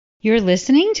You're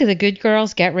listening to the Good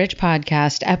Girls Get Rich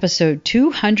podcast, episode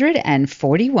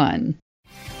 241.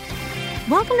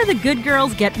 Welcome to the Good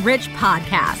Girls Get Rich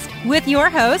podcast with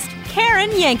your host, Karen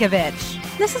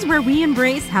Yankovich. This is where we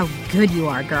embrace how good you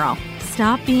are, girl.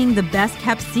 Stop being the best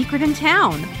kept secret in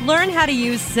town. Learn how to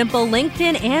use simple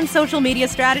LinkedIn and social media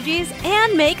strategies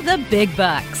and make the big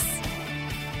bucks.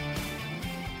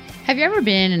 Have you ever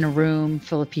been in a room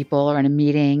full of people or in a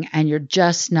meeting and you're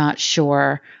just not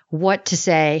sure what to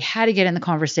say, how to get in the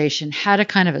conversation, how to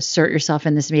kind of assert yourself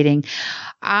in this meeting?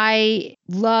 I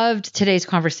loved today's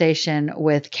conversation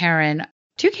with Karen.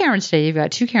 Two Karens today. You've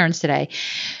got two Karens today.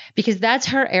 Because that's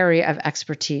her area of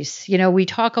expertise. You know, we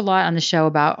talk a lot on the show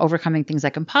about overcoming things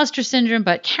like imposter syndrome,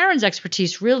 but Karen's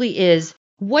expertise really is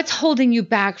what's holding you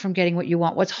back from getting what you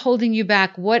want? What's holding you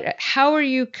back? How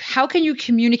can you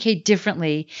communicate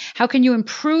differently? How can you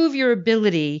improve your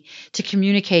ability to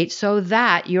communicate so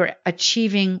that you're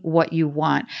achieving what you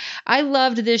want? I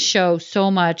loved this show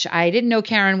so much. I didn't know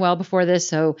Karen well before this,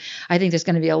 so I think there's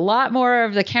going to be a lot more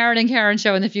of the Karen and Karen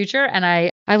show in the future. And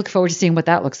I look forward to seeing what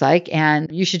that looks like.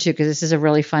 And you should too, because this is a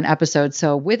really fun episode.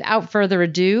 So without further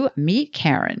ado, meet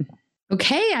Karen.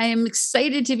 Okay, I am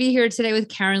excited to be here today with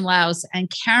Karen Laos.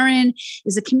 And Karen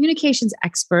is a communications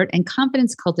expert and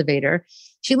confidence cultivator.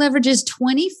 She leverages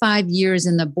 25 years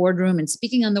in the boardroom and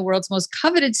speaking on the world's most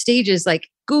coveted stages like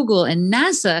Google and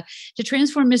NASA to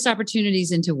transform missed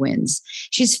opportunities into wins.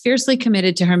 She's fiercely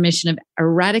committed to her mission of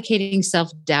eradicating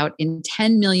self-doubt in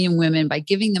 10 million women by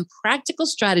giving them practical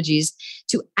strategies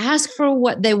to ask for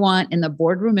what they want in the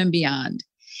boardroom and beyond.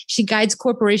 She guides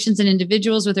corporations and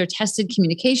individuals with her tested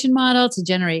communication model to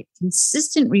generate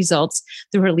consistent results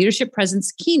through her leadership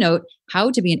presence keynote, How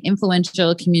to Be an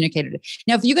Influential Communicator.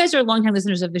 Now, if you guys are longtime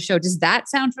listeners of the show, does that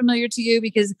sound familiar to you?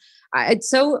 Because it's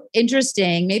so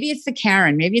interesting. Maybe it's the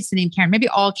Karen, maybe it's the name Karen, maybe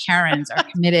all Karens are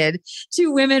committed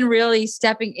to women really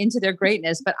stepping into their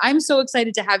greatness. But I'm so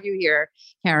excited to have you here,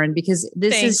 Karen, because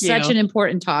this is such an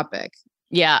important topic.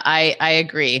 Yeah, I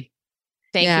agree.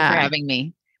 Thank you for having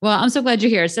me. Well, I'm so glad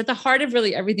you're here. It's at the heart of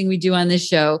really everything we do on this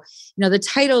show. You know, the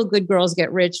title Good Girls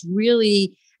Get Rich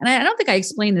really, and I don't think I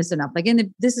explained this enough. Like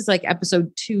this is like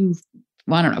episode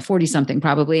 40 something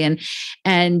probably.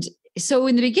 And so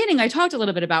in the beginning, I talked a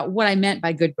little bit about what I meant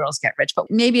by Good Girls Get Rich, but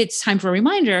maybe it's time for a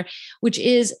reminder, which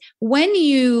is when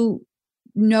you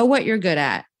know what you're good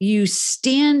at, you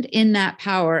stand in that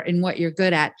power in what you're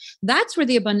good at. That's where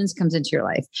the abundance comes into your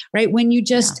life, right? When you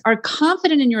just are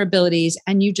confident in your abilities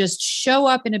and you just show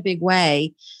up in a big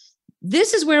way.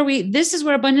 This is where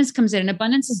abundance comes in. And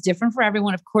abundance is different for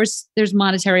everyone. Of course, there's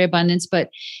monetary abundance, but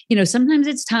sometimes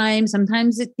it's time,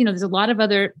 sometimes there's a lot of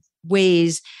other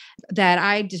ways that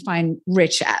I define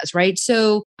rich as, right?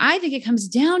 So I think it comes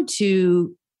down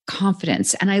to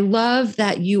confidence. And I love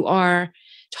that you are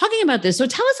talking about this. So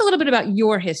tell us a little bit about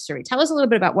your history. Tell us a little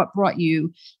bit about what brought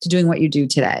you to doing what you do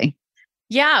today.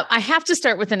 Yeah, I have to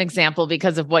start with an example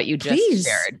because of what you just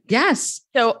shared. Yes.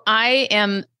 So I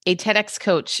am a TEDx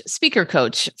coach, speaker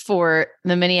coach for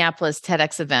the Minneapolis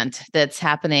TEDx event that's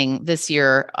happening this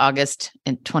year, August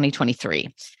in 2023.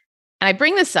 And I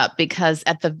bring this up because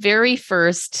at the very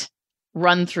first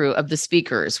run through of the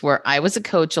speakers, where I was a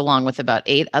coach along with about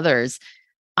 8 others,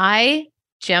 I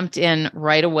jumped in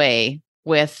right away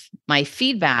with my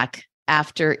feedback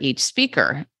after each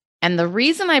speaker. And the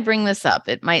reason I bring this up,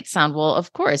 it might sound, well,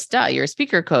 of course, you're a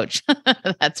speaker coach.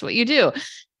 That's what you do.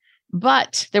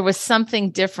 But there was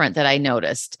something different that I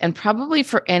noticed. And probably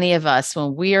for any of us,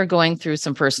 when we are going through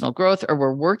some personal growth or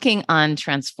we're working on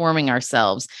transforming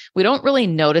ourselves, we don't really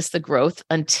notice the growth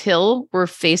until we're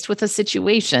faced with a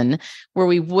situation where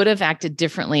we would have acted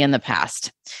differently in the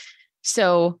past.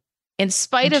 So in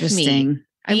spite of me,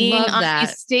 being on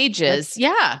these stages.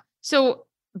 So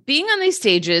being on these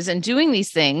stages and doing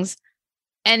these things,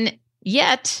 and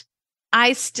yet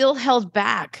I still held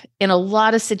back in a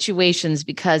lot of situations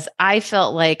because I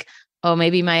felt like, oh,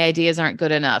 maybe my ideas aren't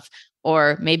good enough,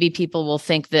 or maybe people will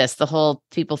think this, the whole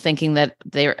people thinking that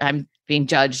I'm being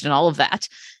judged and all of that.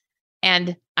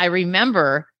 And I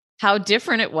remember how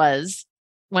different it was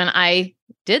when I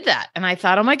did that. And I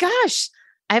thought, oh my gosh,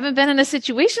 I haven't been in a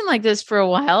situation like this for a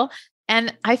while.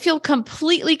 And I feel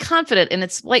completely confident. And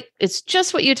it's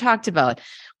just what you talked about.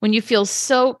 When you feel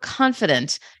so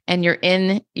confident and you're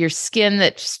in your skin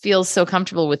that just feels so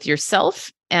comfortable with yourself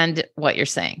and what you're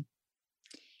saying.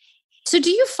 So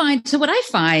what I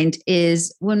find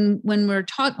is when I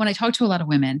talk to a lot of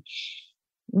women,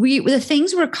 the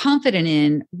things we're confident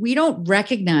in, we don't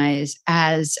recognize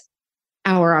as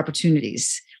our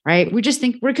opportunities, right? We just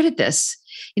think we're good at this.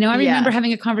 I remember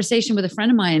having a conversation with a friend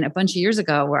of mine a bunch of years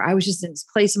ago where I was just in this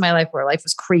place in my life where life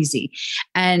was crazy.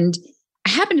 And I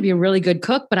happen to be a really good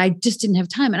cook, but I just didn't have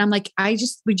time. And I'm like,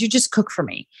 would you just cook for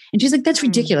me? And she's like, that's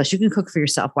ridiculous. You can cook for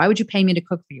yourself. Why would you pay me to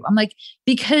cook for you? I'm like,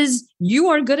 because you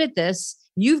are good at this.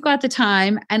 You've got the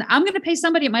time and I'm going to pay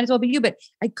somebody. It might as well be you, but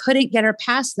I couldn't get her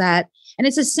past that. And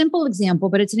it's a simple example,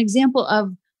 but it's an example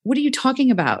of, what are you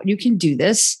talking about? You can do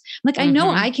this. Like, I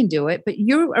know I can do it, but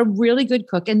you're a really good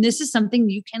cook. And this is something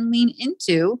you can lean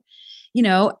into,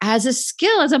 as a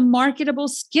skill, as a marketable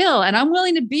skill. And I'm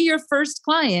willing to be your first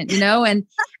client, and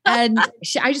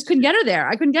I just couldn't get her there.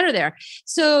 I couldn't get her there.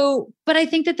 So, but I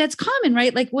think that that's common,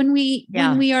 right? Like when we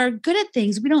are good at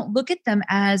things, we don't look at them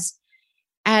as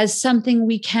something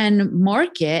we can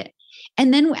market.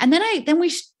 And then I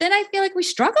feel like we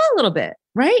struggle a little bit,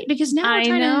 right? Because now we're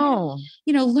trying to,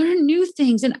 learn new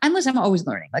things. And unless I'm always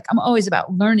learning, like I'm always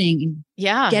about learning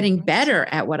and getting better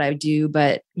at what I do.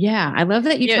 But yeah, I love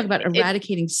that you talk about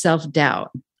eradicating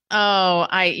self-doubt.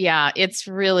 I'm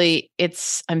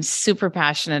super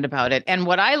passionate about it. And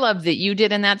what I love that you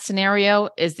did in that scenario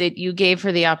is that you gave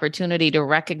her the opportunity to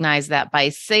recognize that by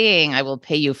saying, I will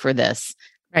pay you for this.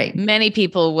 Right. Many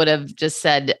people would have just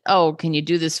said, oh, can you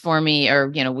do this for me? Or,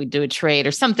 we do a trade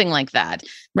or something like that.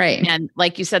 Right. And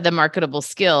like you said, the marketable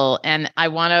skill. And I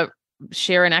want to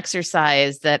share an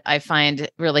exercise that I find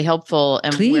really helpful.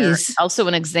 And also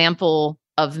an example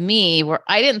of me where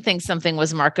I didn't think something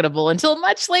was marketable until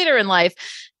much later in life.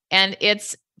 And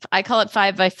I call it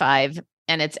 5 by 5.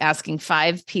 And it's asking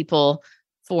 5 people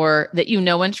that you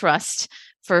know and trust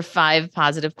for 5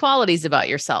 positive qualities about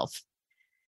yourself.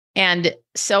 And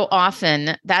so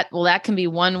often that can be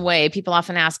one way. People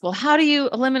often ask, well, how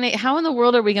in the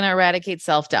world are we going to eradicate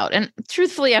self-doubt? And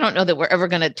truthfully, I don't know that we're ever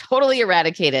going to totally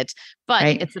eradicate it, but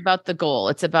It's about the goal.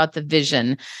 It's about the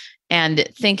vision and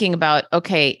thinking about,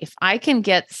 okay, if I can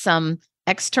get some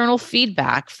external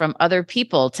feedback from other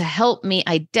people to help me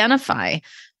identify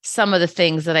some of the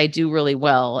things that I do really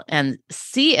well and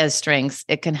see as strengths,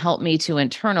 it can help me to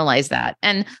internalize that.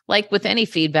 And like with any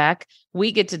feedback,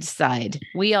 we get to decide.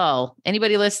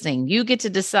 Anybody listening, you get to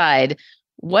decide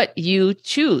what you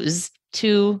choose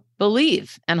to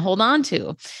believe and hold on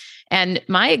to. And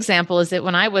my example is that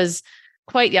when I was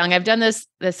quite young, I've done this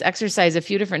exercise a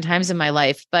few different times in my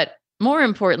life, but more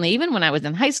importantly, even when I was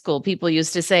in high school, people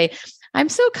used to say, I'm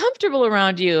so comfortable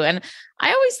around you. And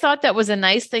I always thought that was a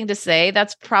nice thing to say.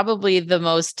 That's probably the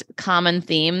most common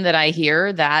theme that I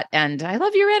hear, that, and I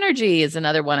love your energy is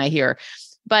another one I hear.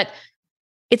 But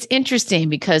it's interesting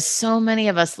because so many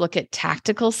of us look at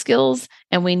tactical skills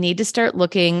and we need to start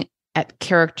looking at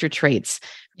character traits.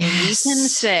 Yes. We can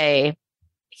say,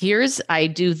 I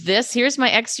do this, here's my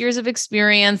X years of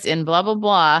experience in blah, blah,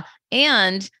 blah.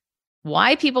 And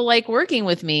why people like working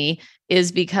with me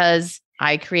is because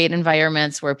I create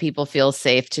environments where people feel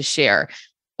safe to share,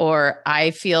 or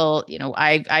I feel,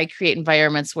 I create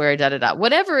environments where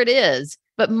whatever it is,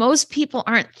 but most people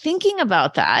aren't thinking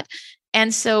about that.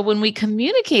 And so when we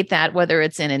communicate that, whether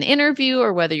it's in an interview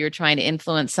or whether you're trying to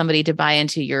influence somebody to buy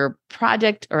into your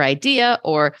project or idea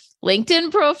or LinkedIn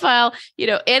profile,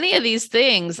 any of these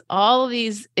things, all of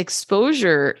these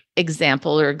exposure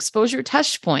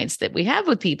touch points that we have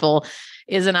with people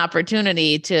is an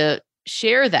opportunity to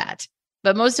share that.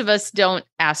 But most of us don't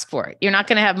ask for it. You're not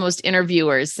going to have most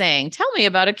interviewers saying, tell me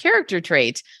about a character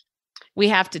trait. We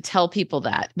have to tell people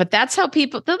that. But that's how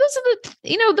those are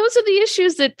the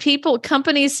issues that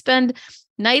companies spend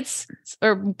nights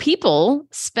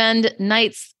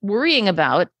worrying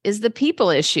about, is the people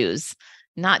issues,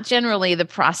 not generally the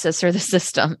process or the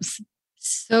systems.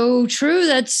 So true.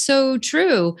 That's so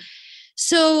true.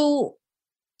 So,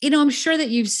 I'm sure that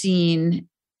you've seen,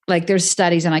 like, there's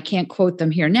studies, and I can't quote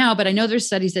them here now, but I know there's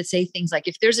studies that say things like,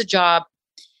 if there's a job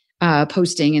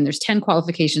posting and there's 10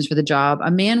 qualifications for the job, a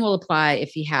man will apply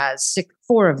if he has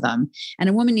 4 of them, and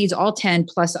a woman needs all 10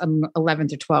 plus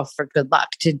 11th or 12th for good luck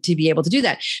to be able to do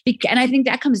that. And I think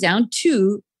that comes down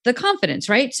to the confidence,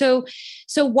 right? So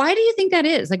why do you think that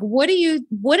is? Like, what is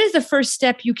the first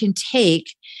step you can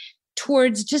take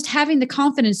towards just having the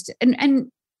confidence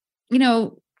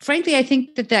frankly, I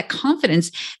think that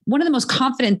confidence, one of the most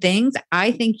confident things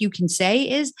I think you can say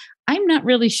is, I'm not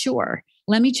really sure.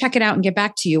 Let me check it out and get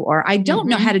back to you. Or I don't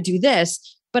know how to do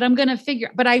this, but I'm going to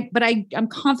I'm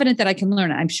confident that I can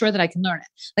learn it. I'm sure that I can learn it.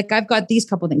 Like, I've got these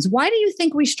couple of things. Why do you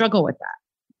think we struggle with that?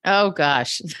 Oh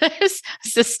gosh, there's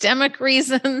systemic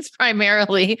reasons,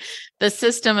 primarily the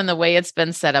system and the way it's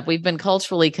been set up. We've been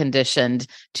culturally conditioned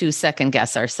to second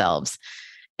guess ourselves.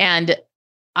 And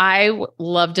I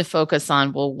love to focus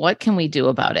on, well, what can we do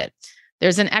about it?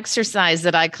 There's an exercise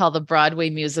that I call the Broadway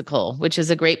musical, which is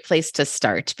a great place to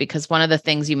start, because one of the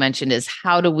things you mentioned is,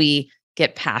 how do we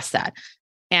get past that?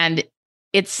 And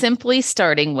it's simply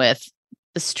starting with,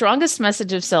 the strongest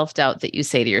message of self-doubt that you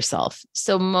say to yourself.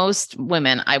 So most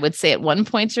women, I would say at one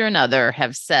point or another,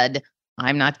 have said,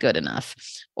 I'm not good enough.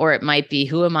 Or it might be,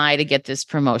 who am I to get this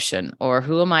promotion? Or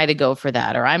who am I to go for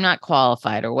that? Or I'm not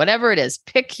qualified, or whatever it is.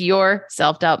 Pick your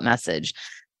self-doubt message.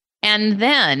 And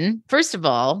then, first of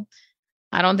all,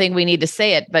 I don't think we need to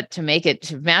say it, but to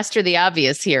master the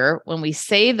obvious here, when we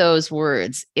say those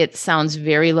words, it sounds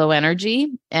very low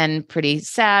energy and pretty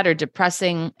sad or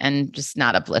depressing and just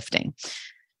not uplifting.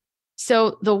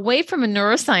 So the way, from a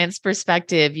neuroscience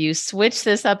perspective, you switch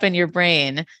this up in your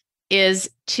brain is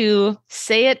to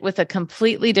say it with a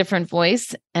completely different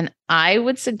voice. And I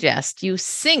would suggest you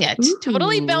sing it,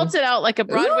 totally belt it out like a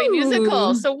Broadway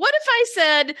musical. So what if I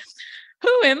said,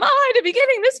 who am I to be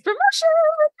getting this promotion?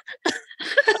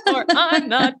 Or I'm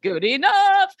not good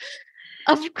enough.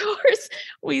 Of course,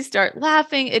 we start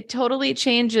laughing. It totally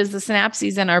changes the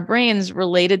synapses in our brains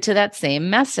related to that same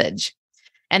message.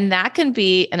 And that can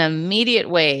be an immediate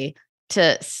way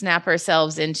to snap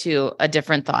ourselves into a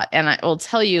different thought. And I will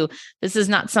tell you, this is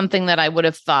not something that I would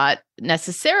have thought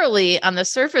necessarily on the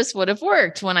surface would have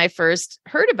worked when I first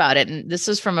heard about it. And this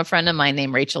was from a friend of mine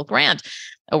named Rachel Grant,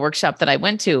 a workshop that I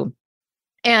went to.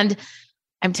 And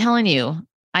I'm telling you,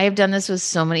 I have done this with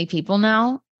so many people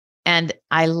now, and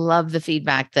I love the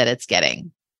feedback that it's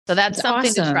getting. So that's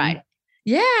something awesome to try.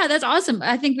 Yeah, that's awesome.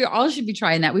 I think we all should be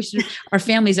trying that. We should, our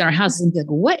families in our houses, and be like,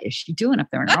 what is she doing up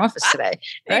there in her office today?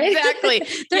 Right? Exactly.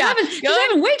 they're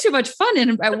having way too much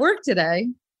fun at work today.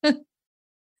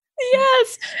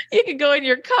 Yes. You could go in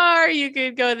your car. You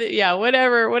could go,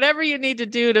 whatever you need to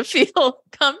do to feel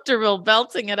comfortable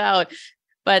belting it out.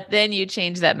 But then you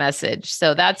change that message.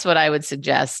 So that's what I would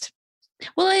suggest.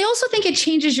 Well, I also think it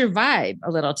changes your vibe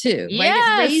a little too, right?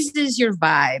 Yes. It raises your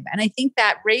vibe. And I think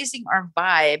that raising our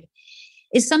vibe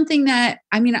is something that,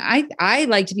 I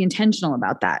like to be intentional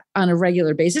about that on a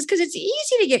regular basis, because it's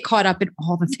easy to get caught up in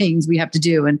all the things we have to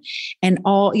do and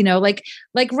all, like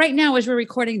right now, as we're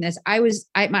recording this, I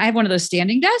have one of those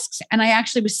standing desks, and I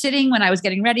actually was sitting when I was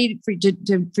getting ready for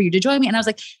you to join me. And I was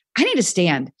like, I need to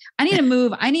stand. I need to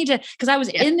move. Because I was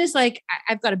in this,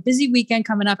 I've got a busy weekend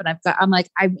coming up, and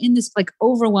I'm in this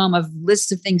overwhelm of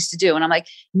lists of things to do. And I'm like,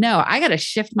 no, I got to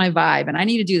shift my vibe, and I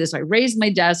need to do this. So I raised my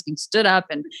desk and stood up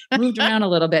and moved around a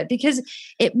little bit, because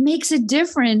it makes a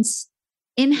difference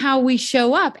in how we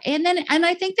show up. And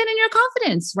I think then in your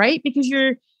confidence, right? Because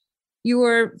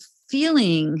you're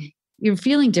feeling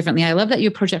differently. I love that you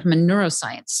approach it from a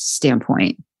neuroscience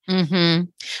standpoint. Mm-hmm.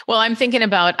 Well, I'm thinking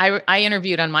about, I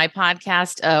interviewed on my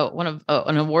podcast,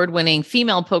 an award-winning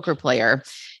female poker player,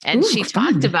 and she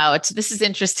talked about, this is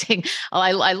interesting.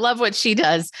 I love what she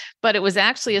does, but it was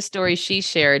actually a story she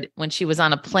shared when she was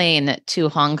on a plane to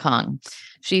Hong Kong.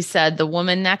 She said the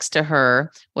woman next to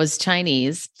her was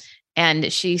Chinese,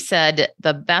 and she said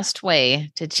the best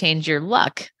way to change your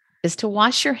luck is to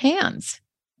wash your hands.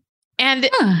 And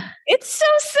it's so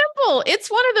simple.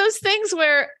 It's one of those things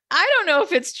where I don't know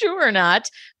if it's true or not,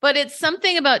 but it's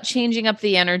something about changing up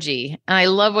the energy. And I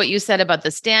love what you said about the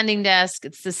standing desk.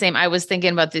 It's the same. I was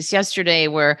thinking about this yesterday,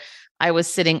 where I was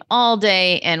sitting all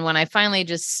day. And when I finally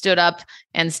just stood up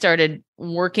and started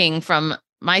working from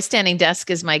my standing desk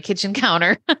is my kitchen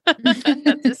counter.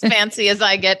 That's as fancy as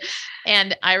I get.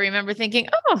 And I remember thinking,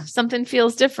 oh, something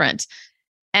feels different.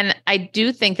 And I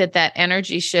do think that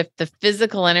energy shift, the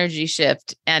physical energy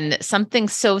shift, and something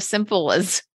so simple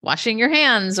as washing your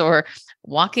hands or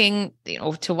walking,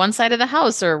 to one side of the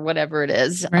house or whatever it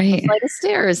is, right, up a flight of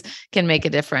stairs, can make a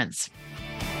difference.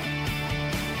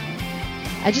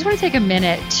 I just want to take a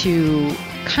minute to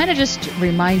kind of just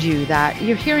remind you that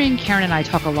you're hearing Karen and I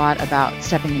talk a lot about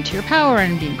stepping into your power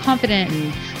and being confident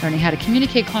and learning how to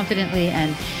communicate confidently.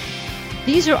 And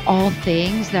these are all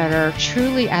things that are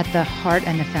truly at the heart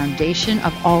and the foundation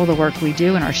of all the work we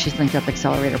do in our She's Linked Up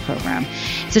Accelerator program.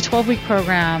 It's a 12-week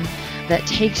program that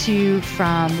takes you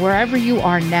from wherever you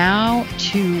are now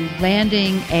to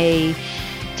landing a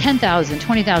 $10,000,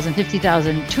 $20,000,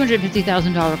 $50,000,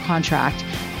 $250,000 contract.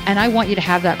 And I want you to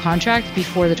have that contract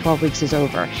before the 12 weeks is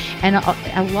over. And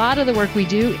a lot of the work we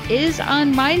do is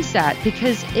on mindset,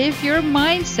 because if your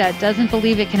mindset doesn't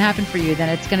believe it can happen for you, then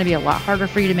it's going to be a lot harder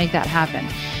for you to make that happen.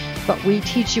 But we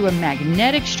teach you a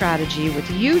magnetic strategy with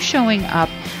you showing up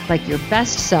like your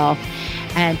best self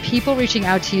and people reaching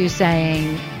out to you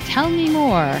saying, tell me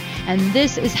more. And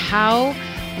this is how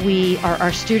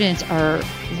our students are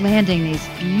landing these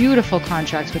beautiful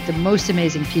contracts with the most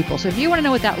amazing people. So if you want to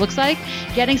know what that looks like,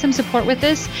 getting some support with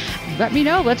this, let me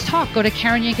know. Let's talk. Go to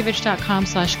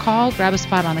KarenYankovich.com/call, grab a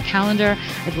spot on the calendar.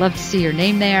 I'd love to see your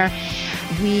name there.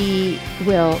 We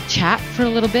will chat for a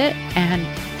little bit, and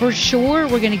for sure,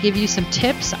 we're going to give you some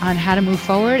tips on how to move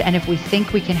forward. And if we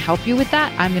think we can help you with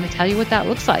that, I'm going to tell you what that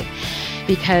looks like,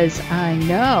 because I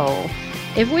know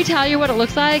if we tell you what it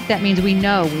looks like, that means we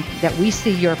know that we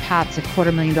see your path to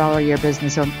 $250,000 a year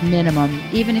business or minimum,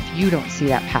 even if you don't see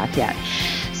that path yet.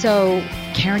 So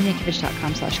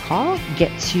KarenYankovich.com/call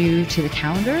gets you to the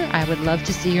calendar. I would love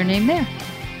to see your name there.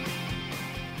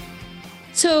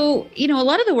 So, a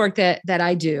lot of the work that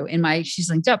I do in my She's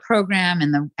Linked Up program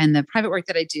and the private work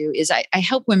that I do is I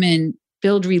help women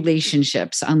build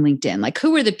relationships on LinkedIn. Like,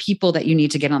 who are the people that you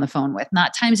need to get on the phone with?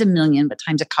 Not times a million, but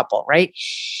times a couple, right?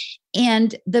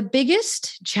 And the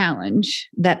biggest challenge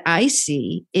that I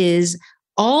see is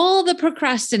all the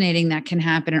procrastinating that can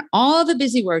happen and all the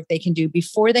busy work they can do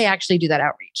before they actually do that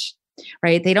outreach,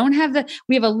 right? They don't have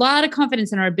we have a lot of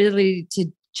confidence in our ability to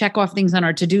check off things on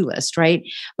our to-do list, right?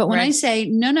 But when I say,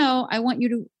 no, I want you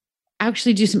to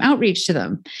actually do some outreach to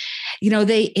them,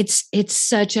 it's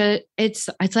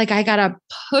like I got to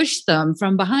push them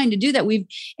from behind to do that. We've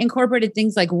incorporated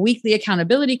things like weekly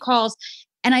accountability calls.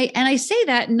 And I say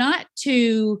that not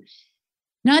to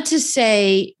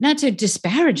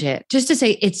disparage it, just to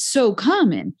say it's so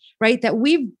common, right? That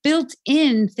we've built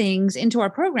in things into our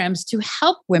programs to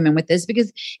help women with this,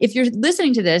 because if you're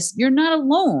listening to this, you're not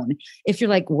alone. If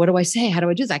you're like, what do I say? How do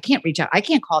I do this? I can't reach out. I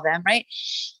can't call them, right?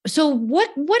 So what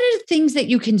are the things that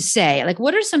you can say? Like,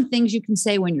 what are some things you can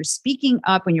say when you're speaking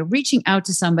up, when you're reaching out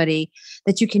to somebody,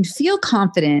 that you can feel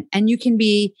confident and you can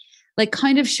be like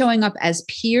kind of showing up as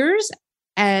peers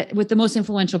with the most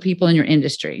influential people in your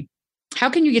industry? How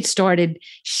can you get started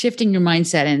shifting your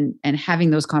mindset and having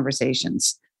those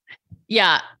conversations?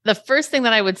 Yeah. The first thing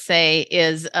that I would say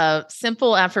is a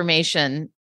simple affirmation,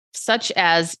 such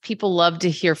as, people love to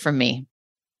hear from me.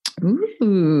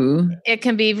 Ooh. It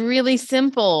can be really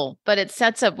simple, but it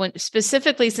sets up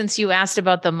specifically since you asked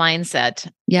about the mindset,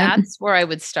 that's where I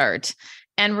would start.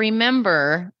 And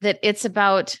remember that it's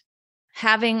about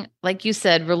having, like you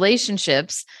said,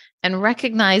 relationships, and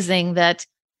recognizing that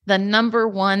the number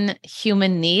one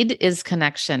human need is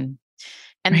connection.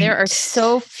 And there are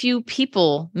so few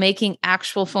people making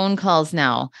actual phone calls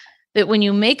now that when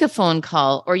you make a phone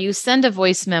call or you send a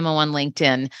voice memo on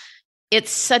LinkedIn, it's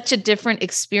such a different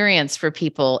experience for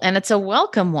people, and it's a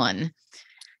welcome one.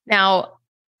 Now,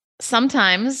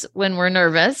 sometimes when we're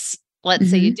nervous, let's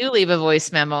say you do leave a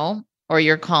voice memo or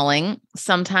you're calling,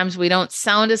 sometimes we don't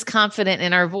sound as confident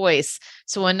in our voice.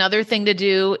 So another thing to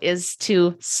do is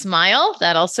to smile.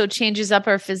 That also changes up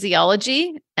our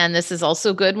physiology. And this is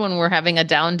also good when we're having a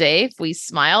down day. If we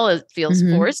smile, it feels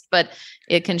forced, but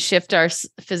it can shift our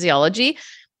physiology.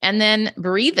 And then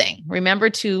breathing. Remember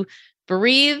to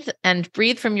breathe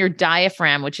from your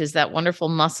diaphragm, which is that wonderful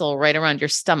muscle right around your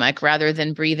stomach, rather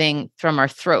than breathing from our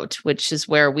throat, which is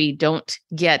where we don't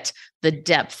get the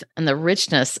depth and the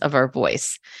richness of our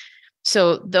voice.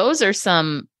 So those are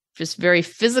some just very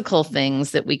physical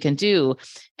things that we can do.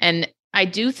 And I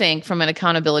do think from an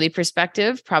accountability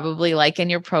perspective, probably like in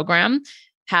your program,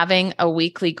 having a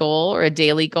weekly goal or a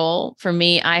daily goal. For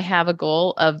me, I have a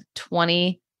goal of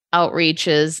 20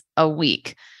 outreaches a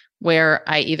week, where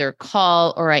I either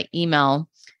call or I email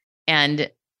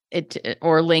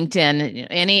or LinkedIn,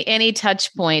 any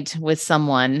touch point with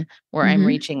someone where I'm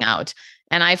reaching out.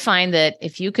 And I find that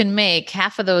if you can make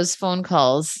half of those phone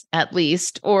calls at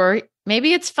least, or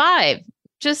maybe it's 5,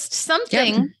 just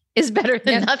something is better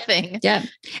than nothing. Yeah.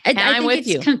 And I I'm think with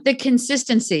you. The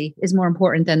consistency is more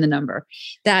important than the number.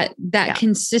 That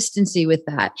consistency with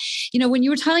that. When you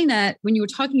were talking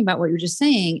about what you were just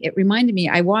saying, it reminded me,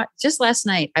 just last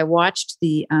night, I watched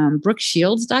the Brooke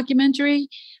Shields documentary,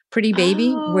 Pretty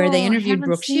Baby, where they interviewed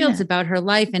Brooke Shields about her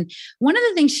life. And one of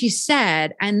the things she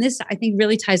said, and this I think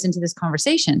really ties into this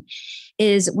conversation,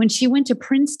 is when she went to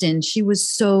Princeton, she was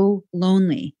so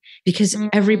lonely because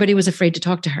everybody was afraid to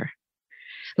talk to her.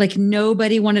 Like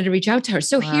nobody wanted to reach out to her.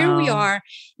 So here we are,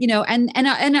 and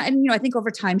I think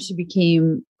over time she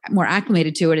became more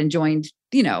acclimated to it and joined,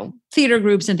 theater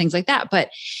groups and things like that. But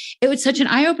it was such an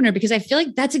eye opener, because I feel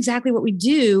like that's exactly what we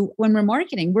do when we're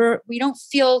marketing. We don't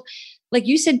feel like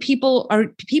you said, people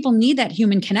need that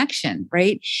human connection,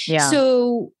 right? Yeah.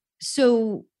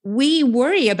 So we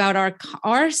worry about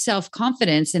our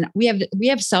self-confidence, and we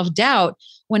have self-doubt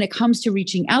when it comes to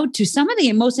reaching out to some of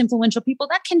the most influential people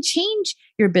that can change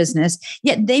your business.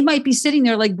 Yet they might be sitting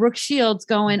there like Brooke Shields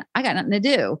going, I got nothing to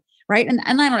do. right? And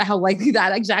I don't know how likely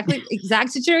that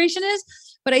exact situation is,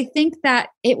 but I think that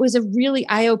it was a really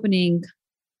eye-opening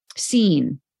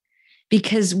scene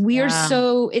because we are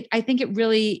I think it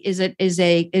really is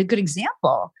a good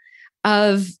example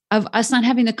of us not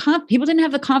having people didn't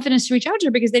have the confidence to reach out to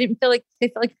her because they felt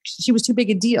like she was too big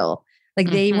a deal. Like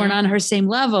they weren't on her same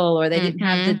level, or they didn't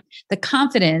have the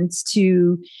confidence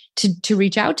to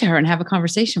reach out to her and have a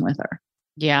conversation with her.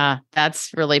 Yeah, that's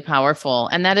really powerful.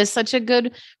 And that is such a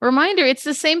good reminder. It's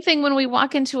the same thing when we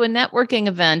walk into a networking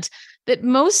event that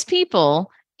most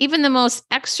people, even the most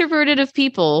extroverted of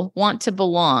people, want to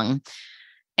belong.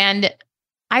 And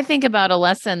I think about a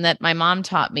lesson that my mom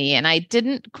taught me, and I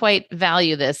didn't quite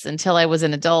value this until I was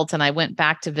an adult and I went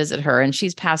back to visit her, and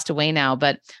she's passed away now.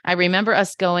 But I remember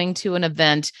us going to an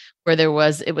event where it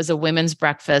was a women's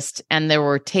breakfast, and there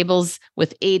were tables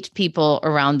with 8 people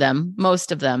around them,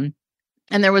 most of them.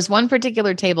 And there was one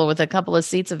particular table with a couple of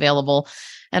seats available.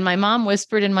 And my mom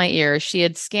whispered in my ear, she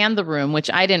had scanned the room,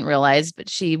 which I didn't realize, but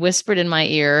she whispered in my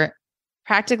ear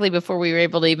practically before we were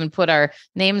able to even put our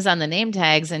names on the name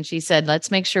tags. And she said, let's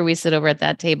make sure we sit over at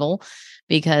that table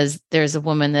because there's a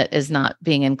woman that is not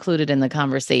being included in the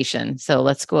conversation. So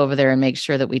let's go over there and make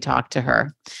sure that we talk to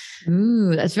her.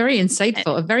 Ooh, that's very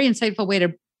insightful. A very insightful way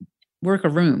to work a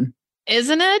room.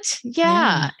 Isn't it?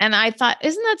 Yeah. And I thought,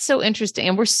 isn't that so interesting?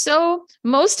 And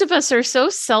most of us are so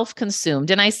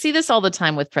self-consumed. And I see this all the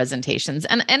time with presentations,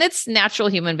 and it's natural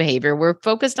human behavior. We're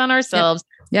focused on ourselves.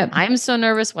 Yep. I'm so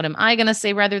nervous. What am I going to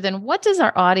say rather than what does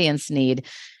our audience need?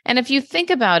 And if you think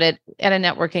about it at a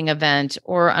networking event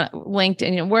or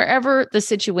LinkedIn, wherever the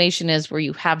situation is where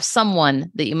you have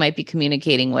someone that you might be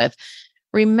communicating with,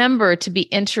 remember to be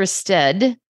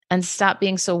interested and stop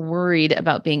being so worried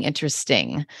about being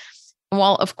interesting.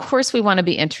 While of course we want to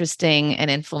be interesting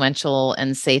and influential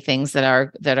and say things that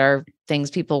are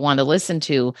things people want to listen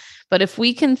to, but if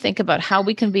we can think about how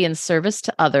we can be in service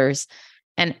to others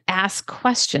and ask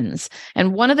questions.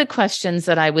 And one of the questions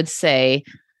that I would say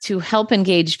to help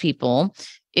engage people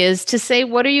is to say,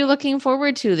 what are you looking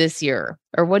forward to this year?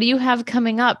 Or what do you have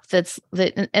coming up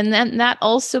and then that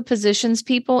also positions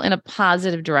people in a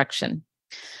positive direction.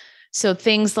 So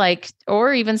things like,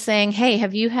 or even saying, hey,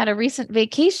 have you had a recent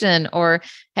vacation? Or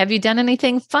have you done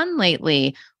anything fun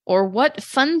lately? Or what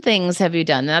fun things have you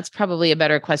done? That's probably a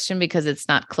better question because it's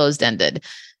not closed-ended.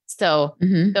 So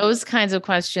those kinds of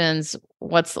questions,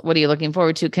 what are you looking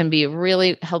forward to, can be a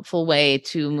really helpful way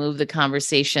to move the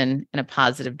conversation in a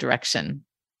positive direction.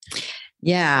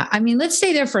 Yeah. I mean, let's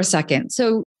stay there for a second.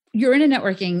 So you're in a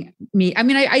networking meet. I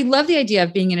mean, I love the idea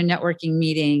of being in a networking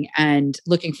meeting and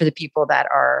looking for the people that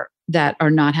are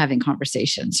not having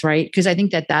conversations, right? Because I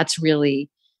think I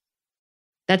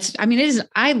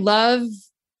love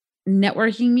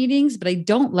networking meetings, but I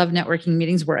don't love networking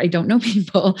meetings where I don't know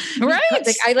people. Right.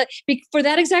 For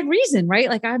that exact reason, right?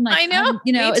 Like I'm like, I know,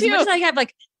 as much as I have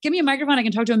give me a microphone, I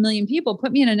can talk to 1 million people,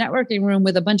 put me in a networking room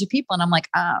with a bunch of people. And I'm like,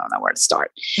 I don't know where to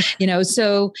start,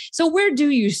 so where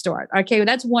do you start? Okay.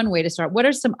 That's one way to start. What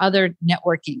are some other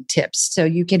networking tips? So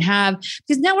you can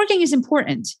because networking is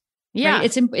important. Yeah.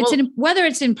 Right? Whether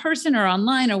it's in person or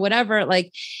online or whatever,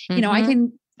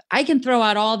 I can throw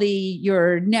out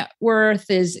your net worth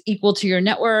is equal to your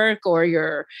network, or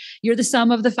you're the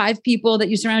sum of the 5 people that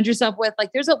you surround yourself with. Like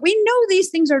we know these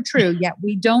things are true, yet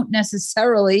we don't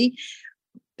necessarily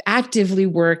actively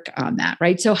work on that.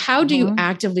 Right. So how do you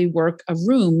actively work a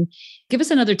room? Give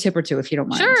us another tip or two, if you don't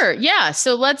mind. Sure. Yeah.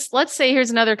 So let's say here's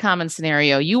another common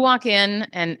scenario. You walk in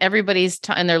and everybody's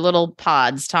in their little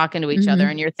pods talking to each other,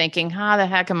 and you're thinking, how the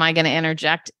heck am I going to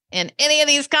interject in any of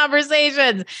these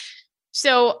conversations?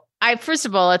 So first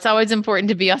of all, it's always important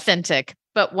to be authentic.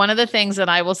 But one of the things that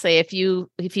I will say, if you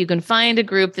can find a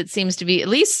group that seems to be at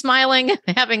least smiling,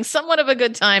 having somewhat of a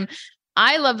good time,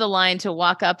 I love the line to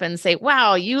walk up and say,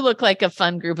 wow, you look like a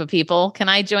fun group of people. Can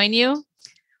I join you?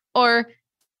 Or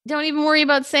don't even worry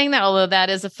about saying that, although that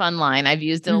is a fun line. I've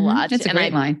used it a lot. It's a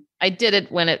great line. I did it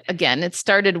it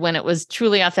started when it was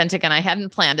truly authentic and I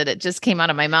hadn't planned it. It just came out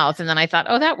of my mouth. And then I thought,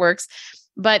 oh, that works.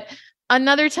 But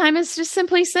another time is just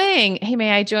simply saying, hey,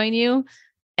 may I join you?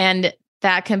 And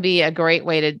that can be a great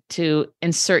way to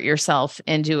insert yourself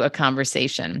into a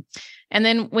conversation. And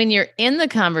then when you're in the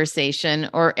conversation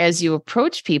or as you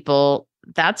approach people,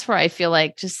 that's where I feel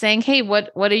like just saying, hey,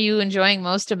 what are you enjoying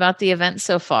most about the event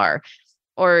so far?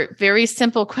 Or very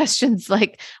simple questions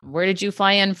like, where did you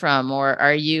fly in from? Or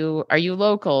are you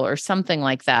local or something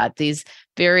like that? These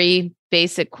very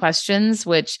basic questions,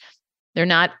 which they're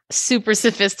not super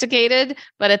sophisticated,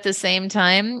 but at the same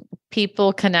time,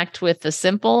 people connect with the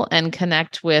simple and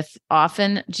connect with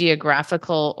often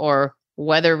geographical or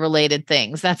weather related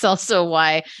things. That's also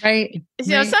why, Right.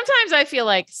 Sometimes I feel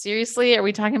like, seriously, are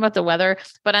we talking about the weather?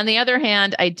 But on the other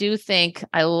hand, I do think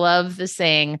I love the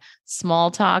saying,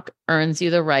 small talk earns you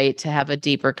the right to have a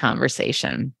deeper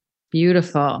conversation.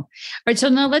 Beautiful. All right. So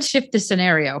now let's shift the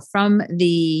scenario from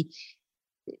the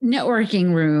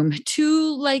networking room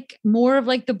to like more of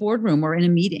like the boardroom or in a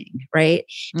meeting. Right.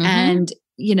 Mhm. And,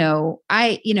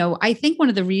 I think one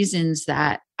of the reasons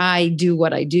that I do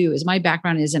what I do is my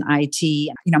background is in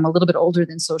IT. I'm a little bit older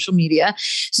than social media.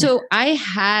 So I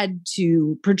had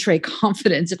to portray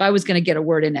confidence if I was going to get a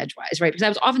word in edgewise, right? Because I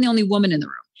was often the only woman in the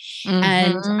room.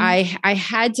 And Mhm. I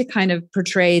had to kind of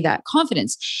portray that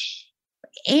confidence.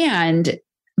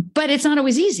 But it's not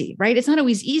always easy, right? It's not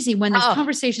always easy when this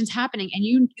conversation's happening and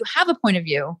you have a point of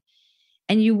view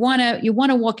and you want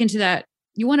to walk into that,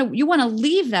 you want to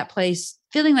leave that place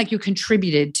feeling like you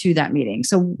contributed to that meeting.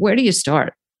 So where do you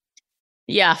start?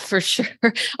 Yeah, for sure.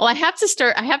 Well, I have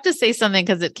to say something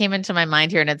because it came into my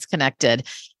mind here and it's connected.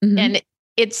 Mhm. And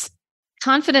it's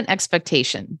confident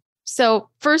expectation. So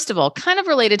first of all, kind of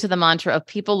related to the mantra of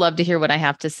people love to hear what I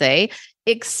have to say,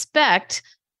 expect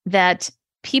that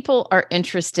people are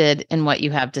interested in what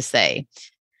you have to say.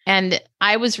 And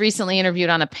I was recently interviewed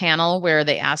on a panel where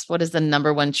they asked, what is the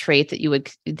number one trait that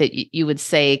you would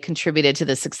say contributed to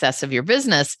the success of your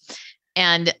business?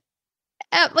 And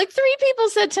like 3 people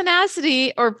said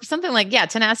tenacity or something like,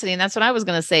 tenacity. And that's what I was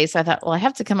going to say. So I thought, well, I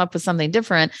have to come up with something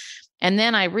different. And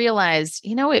then I realized,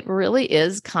 it really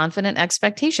is confident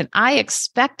expectation. I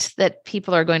expect that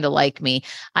people are going to like me.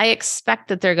 I expect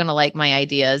that they're going to like my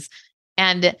ideas.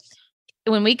 And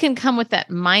when we can come with that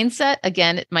mindset,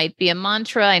 again, it might be a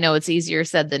mantra. I know it's easier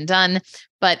said than done,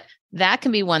 but that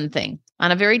can be one thing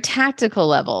on a very tactical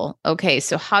level. Okay,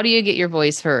 so how do you get your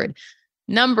voice heard?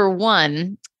 Number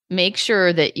one, make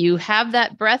sure that you have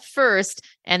that breath first,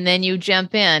 and then you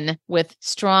jump in with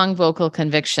strong vocal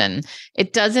conviction.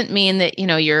 It doesn't mean that,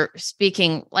 you're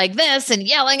speaking like this and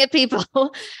yelling at people,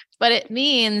 but it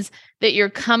means that you're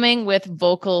coming with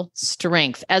vocal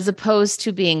strength as opposed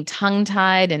to being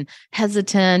tongue-tied and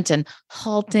hesitant and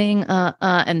halting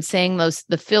and saying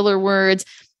the filler words.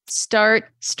 Start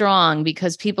strong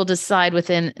because people decide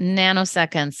within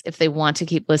nanoseconds if they want to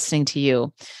keep listening to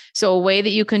you. So a way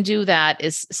that you can do that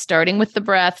is starting with the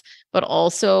breath, but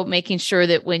also making sure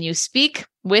that when you speak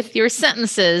with your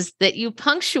sentences that you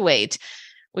punctuate.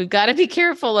 We've got to be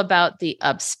careful about the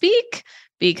upspeak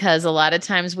because a lot of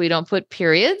times we don't put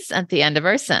periods at the end of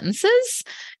our sentences.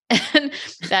 And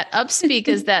that upspeak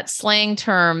is that slang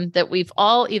term that we've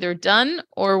all either done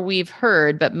or we've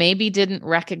heard, but maybe didn't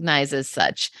recognize as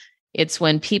such. It's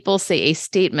when people say a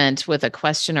statement with a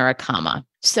question or a comma.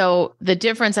 So the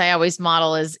difference I always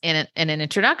model is in an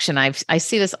introduction. I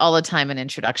see this all the time in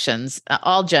introductions,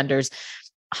 all genders.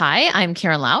 Hi, I'm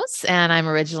Karen Laos, and I'm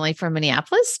originally from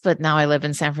Minneapolis, but now I live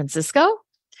in San Francisco.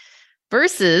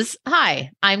 Versus,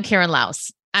 hi, I'm Karen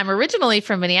Laos. I'm originally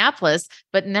from Minneapolis,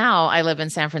 but now I live in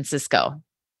San Francisco.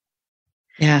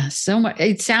 Yeah, so much.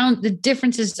 The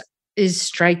difference is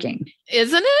striking.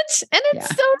 Isn't it? And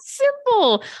it's so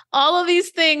simple. All of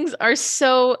these things are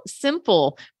so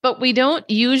simple, but we don't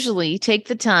usually take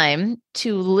the time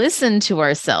to listen to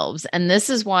ourselves. And this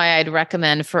is why I'd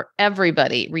recommend for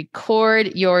everybody,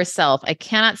 record yourself. I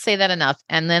cannot say that enough.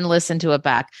 And then listen to it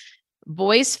back.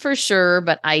 Voice for sure,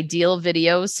 but ideal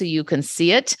video so you can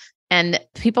see it. And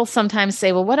people sometimes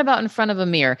say, well, what about in front of a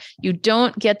mirror? You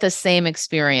don't get the same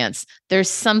experience. There's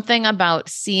something about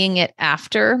seeing it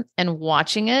after and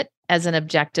watching it as an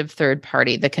objective third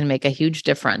party that can make a huge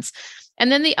difference.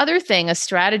 And then the other thing, a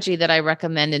strategy that I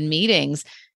recommend in meetings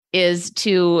is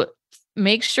to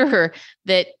make sure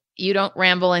that you don't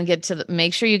ramble and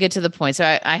make sure you get to the point.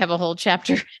 So I have a whole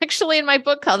chapter actually in my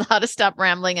book called How to Stop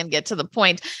Rambling and Get to the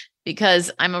Point,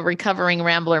 because I'm a recovering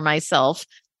rambler myself.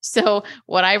 So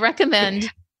what I recommend,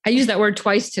 I used that word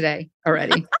twice today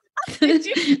already.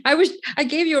 I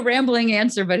gave you a rambling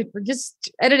answer, but just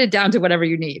edit it down to whatever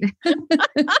you need.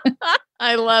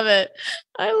 I love it.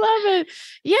 I love it.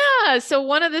 Yeah. So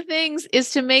one of the things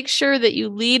is to make sure that you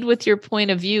lead with your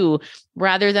point of view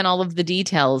rather than all of the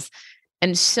details.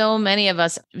 And so many of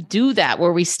us do that,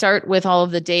 where we start with all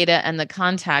of the data and the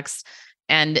context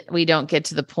and we don't get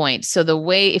to the point. So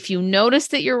if you notice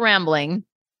that you're rambling,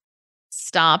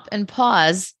 stop and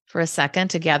pause for a second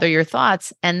to gather your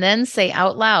thoughts and then say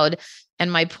out loud,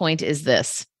 and my point is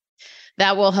this.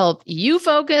 That will help you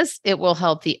focus. It will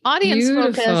help the audience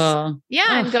focus.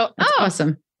 Yeah. And go, that's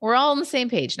awesome. We're all on the same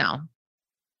page now.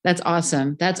 That's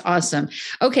awesome. That's awesome.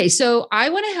 Okay. So I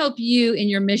want to help you in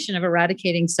your mission of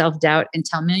eradicating self-doubt in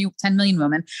 10 million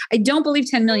women. I don't believe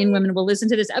 10 million women will listen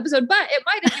to this episode, but it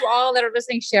might, if you all that are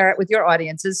listening, share it with your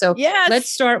audiences. So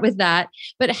let's start with that.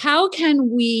 But how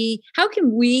can we help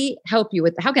you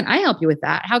with, how can I help you with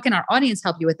that? How can our audience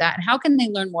help you with that? And how can they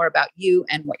learn more about you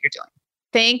and what you're doing?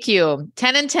 Thank you.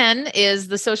 10 and 10 is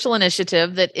the social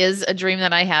initiative that is a dream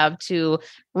that I have to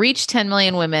reach 10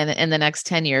 million women in the next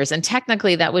 10 years. And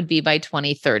technically that would be by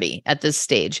 2030 at this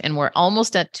stage. And we're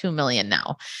almost at 2 million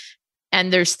now.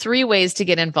 And there's 3 ways to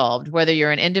get involved, whether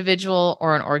you're an individual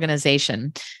or an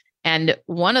organization. And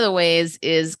one of the ways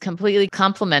is completely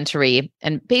complimentary.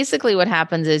 And basically what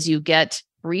happens is you get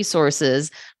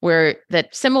resources where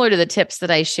that similar to the tips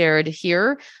that I shared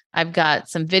here. I've got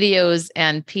some videos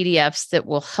and PDFs that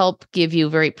will help give you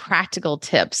very practical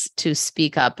tips to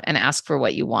speak up and ask for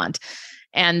what you want.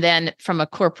 And then from a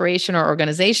corporation or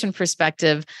organization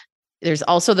perspective, there's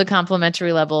also the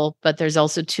complimentary level, but there's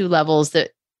also 2 levels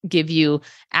that give you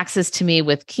access to me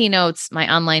with keynotes,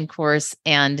 my online course,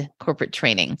 and corporate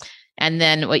training. And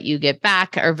then what you get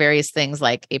back are various things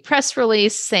like a press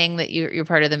release saying that you're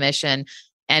part of the mission.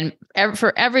 And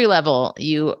for every level,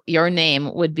 your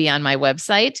name would be on my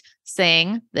website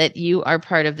saying that you are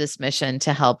part of this mission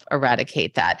to help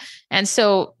eradicate that. And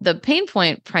so the pain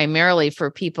point primarily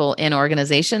for people in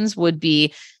organizations would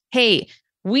be, hey,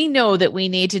 we know that we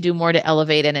need to do more to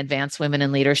elevate and advance women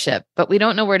in leadership, but we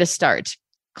don't know where to start.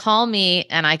 Call me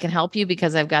and I can help you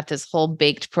because I've got this whole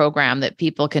baked program that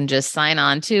people can just sign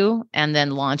on to and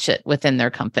then launch it within their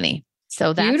company.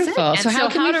 So that's beautiful. It. So how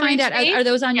can we find out? Are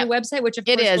those on your website, which of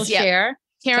course we'll share?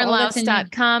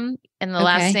 KarenLaos.com. And the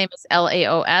last name is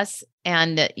Laos.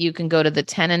 And you can go to the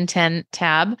 10 and 10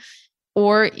 tab,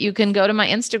 or you can go to my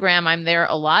Instagram. I'm there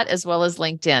a lot, as well as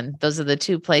LinkedIn. Those are the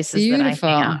 2 places that I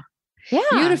hang out. Yeah.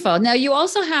 Beautiful. Now you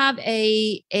also have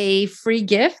a free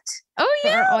gift for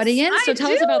our audience. So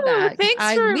tell us about that.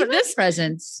 Thanks for this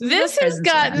presents. This has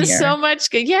gotten so much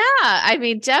good. Yeah. I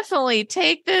mean, definitely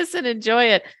take this and enjoy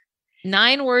it.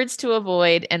 9 words to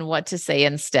avoid and what to say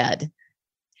instead.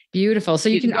 Beautiful. So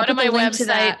you can go to my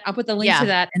website. I'll put the link to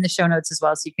that in the show notes as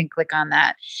well. So you can click on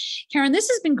that. Karen, this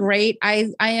has been great.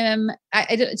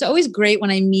 It's always great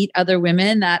when I meet other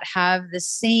women that have the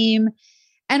same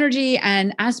energy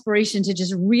and aspiration to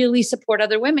just really support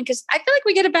other women. Cause I feel like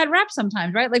we get a bad rap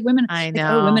sometimes, right? Like women,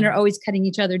 women are always cutting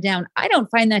each other down. I don't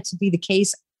find that to be the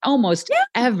case almost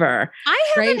ever. I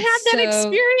haven't had that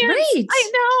experience. Right.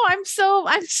 I know.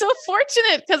 I'm so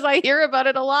fortunate because I hear about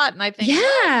it a lot. And I think,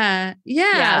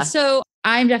 yeah. So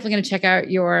I'm definitely going to check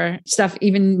out your stuff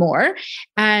even more.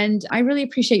 And I really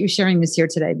appreciate you sharing this here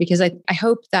today, because I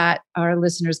hope that our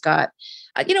listeners got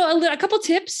a couple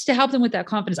tips to help them with that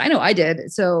confidence. I know I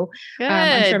did. So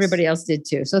I'm sure everybody else did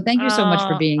too. So thank you so much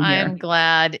for being here. I'm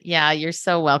glad. Yeah, you're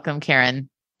so welcome, Karen.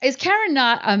 Is Karen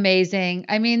not amazing?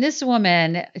 I mean, this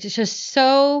woman is just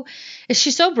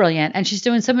she's so brilliant, and she's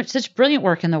doing such brilliant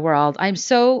work in the world. I'm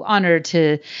so honored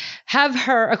to have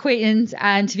her acquaintance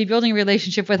and to be building a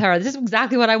relationship with her. This is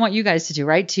exactly what I want you guys to do,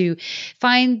 right? To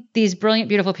find these brilliant,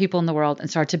 beautiful people in the world and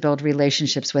start to build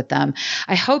relationships with them.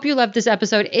 I hope you loved this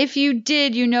episode. If you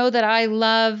did, you know that I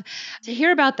love to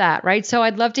hear about that, right? So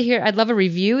I'd love a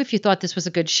review if you thought this was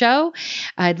a good show.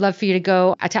 I'd love for you to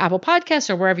go to Apple Podcasts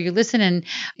or wherever you listen and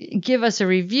give us a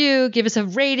review, give us a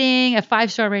rating. A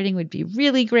 5-star rating would be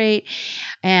really great.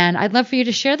 And I'd love for you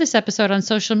to share this episode on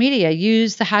social media.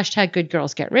 Use the hashtag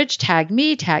 #GoodGirlsGetRich, tag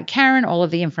me, tag Karen. All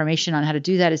of the information on how to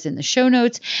do that is in the show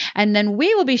notes. And then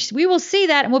we will see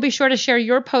that, and we'll be sure to share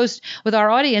your post with our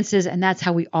audiences. And that's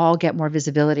how we all get more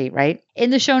visibility, right?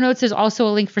 In the show notes, there's also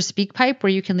a link for SpeakPipe where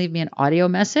you can leave me an audio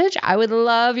message. I would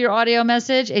love your audio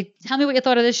message. Tell me what you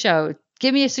thought of this show.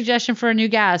 Give me a suggestion for a new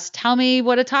guest. Tell me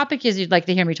what a topic is you'd like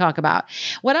to hear me talk about.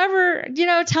 Whatever,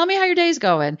 tell me how your day's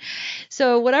going.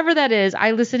 So whatever that is, I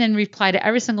listen and reply to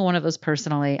every single one of those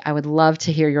personally. I would love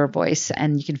to hear your voice.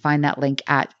 And you can find that link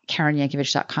at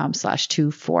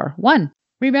KarenYankovich.com/241.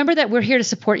 Remember that we're here to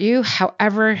support you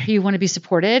however you want to be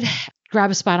supported. Grab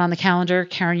a spot on the calendar,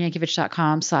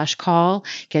 KarenYankovich.com/call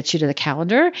gets you to the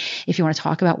calendar. If you want to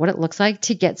talk about what it looks like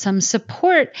to get some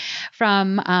support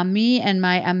from me and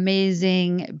my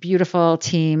amazing, beautiful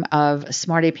team of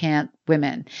Smarty Pant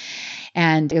women.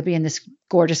 And you'll be in this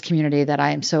gorgeous community that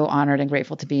I am so honored and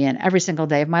grateful to be in every single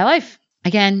day of my life.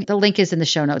 Again, the link is in the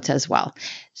show notes as well.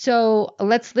 So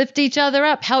let's lift each other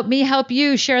up. Help me help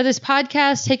you. Share this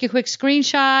podcast. Take a quick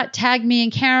screenshot. Tag me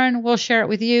and Karen. We'll share it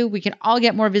with you. We can all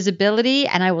get more visibility.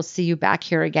 And I will see you back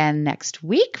here again next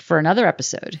week for another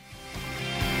episode.